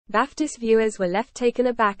BAFTAs viewers were left taken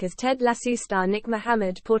aback as Ted Lasso star Nick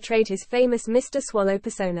Mohammed portrayed his famous Mr. Swallow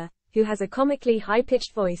persona, who has a comically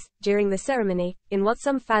high-pitched voice, during the ceremony, in what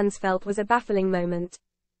some fans felt was a baffling moment.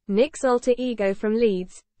 Nick's alter ego from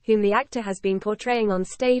Leeds, whom the actor has been portraying on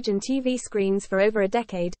stage and TV screens for over a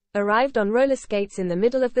decade, arrived on roller skates in the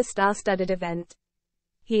middle of the star-studded event.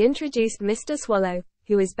 He introduced Mr. Swallow,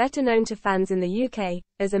 who is better known to fans in the UK,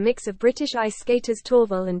 as a mix of British ice skaters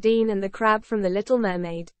Torval and Dean and the crab from The Little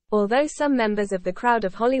Mermaid. Although some members of the crowd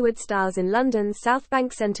of Hollywood stars in London's South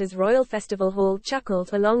Bank Centre's Royal Festival Hall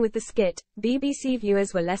chuckled along with the skit, BBC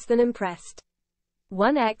viewers were less than impressed.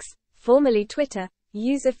 One X, formerly Twitter,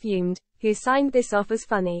 user fumed, who signed this off as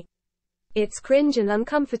funny. It's cringe and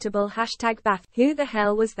uncomfortable #BAF. Who the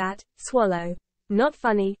hell was that? Swallow. Not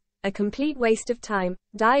funny. A complete waste of time.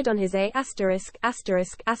 Died on his ******.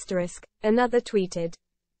 Another tweeted.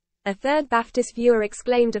 A third BAFTAs viewer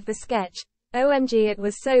exclaimed of the sketch, OMG, it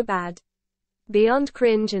was so bad. Beyond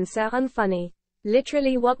cringe and so unfunny.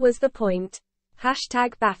 Literally, what was the point?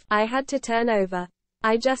 #BAF. I had to turn over.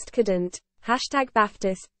 I just couldn't.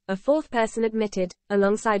 #BAFTAs, a fourth person admitted,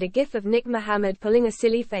 alongside a gif of Nick Mohammed pulling a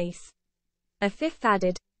silly face. A fifth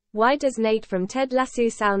added, why does Nate from Ted Lasso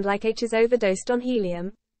sound like H is overdosed on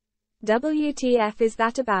helium? WTF is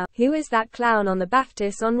that about? Who is that clown on the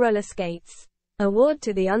BAFTAs on roller skates? Award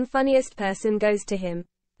to the unfunniest person goes to him.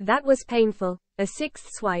 That was painful. A sixth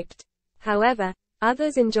swiped. However,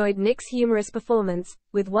 others enjoyed Nick's humorous performance,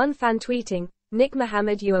 with one fan tweeting, Nick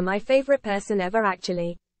Mohammed, you are my favorite person ever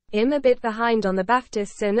actually. I'm a bit behind on the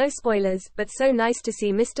BAFTAs, so no spoilers, but so nice to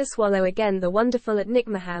see Mr. Swallow again, the wonderful at Nick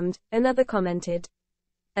Mohammed, another commented.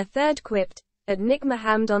 A third quipped, at Nick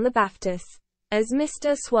Mohammed on the BAFTAs. As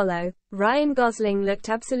Mr. Swallow, Ryan Gosling looked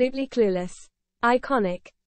absolutely clueless. Iconic.